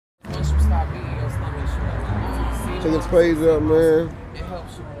Check his page out, man. It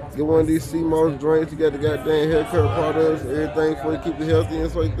helps you. Get one of these sea moss drinks. You got the goddamn haircut products, everything for you to keep it healthy and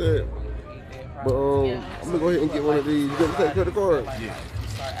stuff like that. But I'm gonna go ahead and get one of these. You gonna take credit card? Yeah.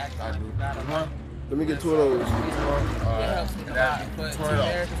 I do. Let me get 2 of those. It helps with the body, but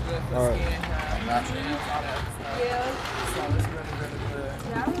turmeric is good for All right. skin, hair, nails, all that stuff. Yeah. So it's really, really good.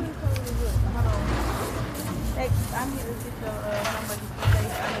 Yeah, I really good. Hold on. I need to get your number just in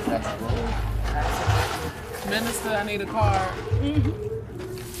case I need Minister, I need a card.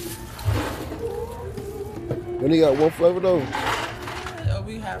 When you got one flavor though?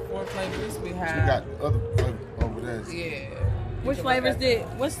 We have 4 flavors. We We have. got other flavors over there. Yeah. Which flavor is this?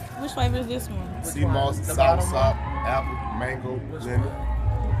 Which flavor is this one? Sea moss, The sour bottom sop, apple, mango, lemon.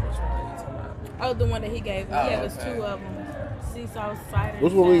 Oh, the one that he gave me. Oh, Yeah, there's okay. 2 of them. Sea sauce cider.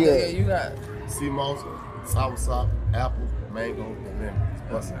 Which one we Yeah, got? you got. Sea moss, sour sop, apple, mango, and lemon.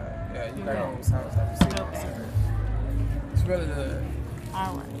 What's Yeah, you got your own sour stuff. Okay. It's really good.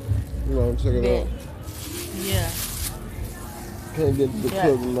 All right. You know, check it out. Yeah. Can't get to the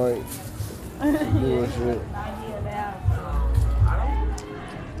club tonight. Doing shit.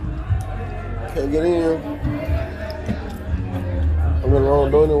 Can't get in. I'm in the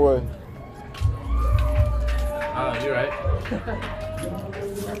wrong door anyway. Oh, you're right.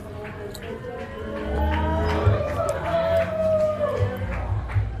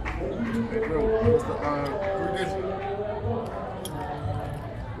 What's the 3 digits?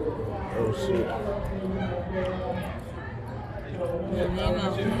 Oh shit. Yeah,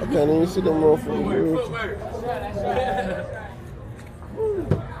 I can't even see them motherfuckers.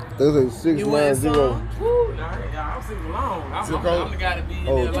 There's a 690. Yeah, I'm sitting alone. I'm the guy to be in Oh,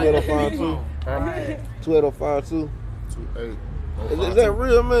 there like 2052. 2052. 28. Is that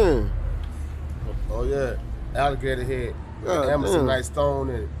real, man? Oh yeah, alligator head, God Emerson damn. Night Stone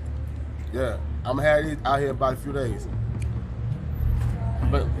in it. Yeah, I'm gonna have these out here in about a few days.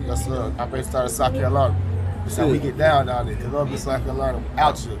 But that's I been started South Carolina. So we get down there. It's gonna be South Carolina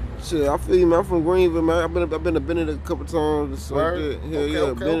out here. Shit, I feel you, man. I'm from Greenville, man. I've been to Benedict a couple times. Just like Word? that. Hell Okay, yeah,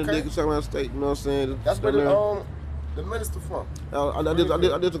 okay, Benedict, okay. South Carolina State. You know what I'm saying? That's Down where there. the minister from. I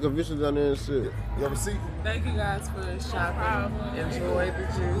did a convention down there and shit. You ever see? Thank you guys for shopping. Enjoy the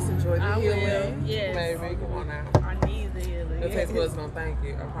juice. Enjoy the I will, healing. yes. Baby, come on now. I need the healing. Your taste buds gonna thank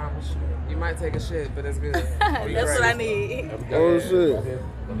you. I promise you. You might take a shit, but it's good. That's what I need. Oh shit.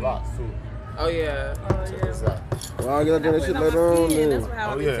 The locks too. Oh yeah. Check this out. Well, I got that shit Putting later my on skin, then. That's how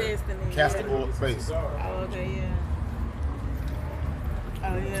Oh I be yeah, testing it. castor oil face. Oh, okay, yeah.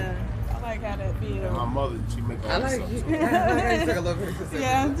 Oh, yeah. I like how that feels. My mother, she make all I this like stuff. you. I like you took a little bit.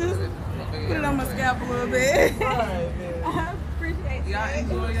 Yeah, just put it on my scalp a little bit. Alright, man. I appreciate Y'all that.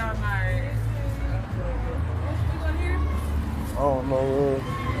 enjoy y'all night. Oh no, man.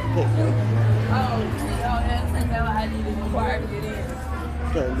 I needed required to get in.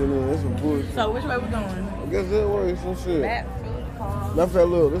 Can't get in. That's some bullshit. So which way we going? I guess that way, some shit. Back, food, car. Matter of fact,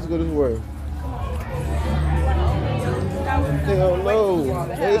 look, let's go this way. Hell no.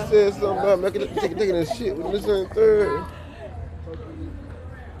 They said something about taking a shit with this and third.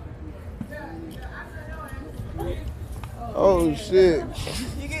 Oh shit.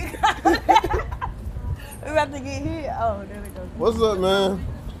 You get we about to get hit. Oh, there we go. What's up, man?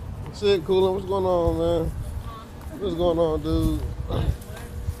 Shit, coolin'. What's going on, man? What's going on, dude?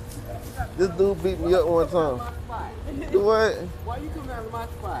 This dude beat me up one time. Do what? Why you coming out of my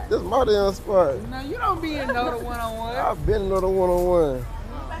spot? This my damn spot. No, you don't be in no one-on-one. I've been another one-on-one.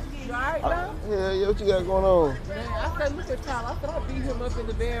 You alright now? Yeah, yeah, what you got going on? Man, I said, look at Tyler. I said I beat him up in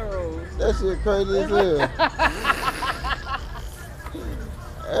the barrels. That shit crazy as hell.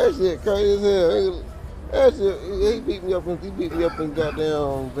 That shit crazy as hell. That shit, he beat me up and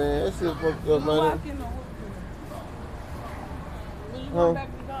goddamn, man. That shit fucked up, man. Huh?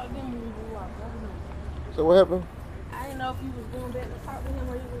 So what happened? I didn't know if you was going back to talk to him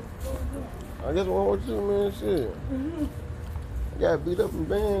or you was going to do. I guess wrong with you, man. Shit. I got beat up and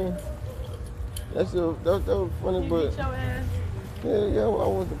banned. That was funny, You but beat your ass. yeah, I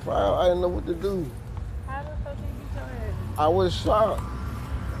was surprised. I didn't know what to do. How the fuck did you beat your ass? I was shocked.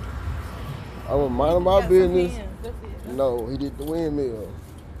 I was minding my Got some business. hands, that's it. No, he did the windmill.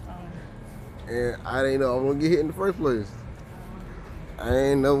 And I didn't know I was gonna get hit in the first place. I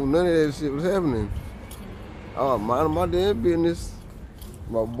ain't know none of that shit was happening. I was minding my damn business.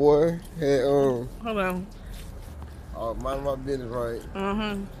 My boy had Hold on. I was minding my business right. Mm-hmm.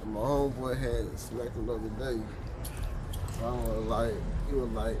 And my homeboy had smacked him the other day. So I was like, he was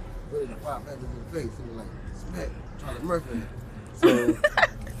like, put it 5 back in the face. He was like, smack, Charlie Murphy. So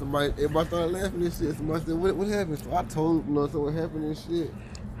everybody started laughing and shit. Somebody said, what happened? So I told him, you know, so what happened and shit.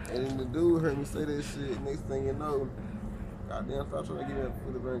 And then the dude heard me say that shit. Next thing you know, goddamn, stop trying to get that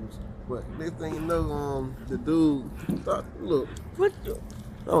for the burgers. But next thing you know, the dude, look, What?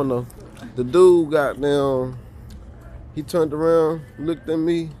 I don't know. The dude goddamn, he turned around, looked at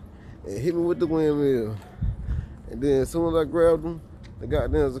me, and hit me with the windmill. And then as soon as I grabbed him, the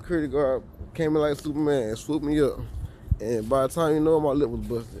goddamn security guard came in like Superman and swooped me up. And by the time you know, my lip was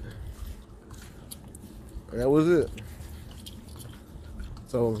busted. And that was it.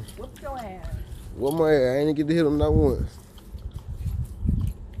 So, Whoop your ass. what my ass, I ain't get to hit him not once.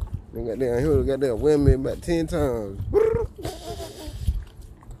 Then goddamn, he would goddamn windmill about 10 times.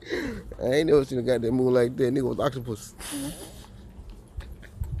 I ain't never seen a goddamn move like that. Nigga was octopus.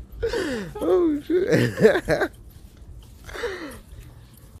 Oh shit.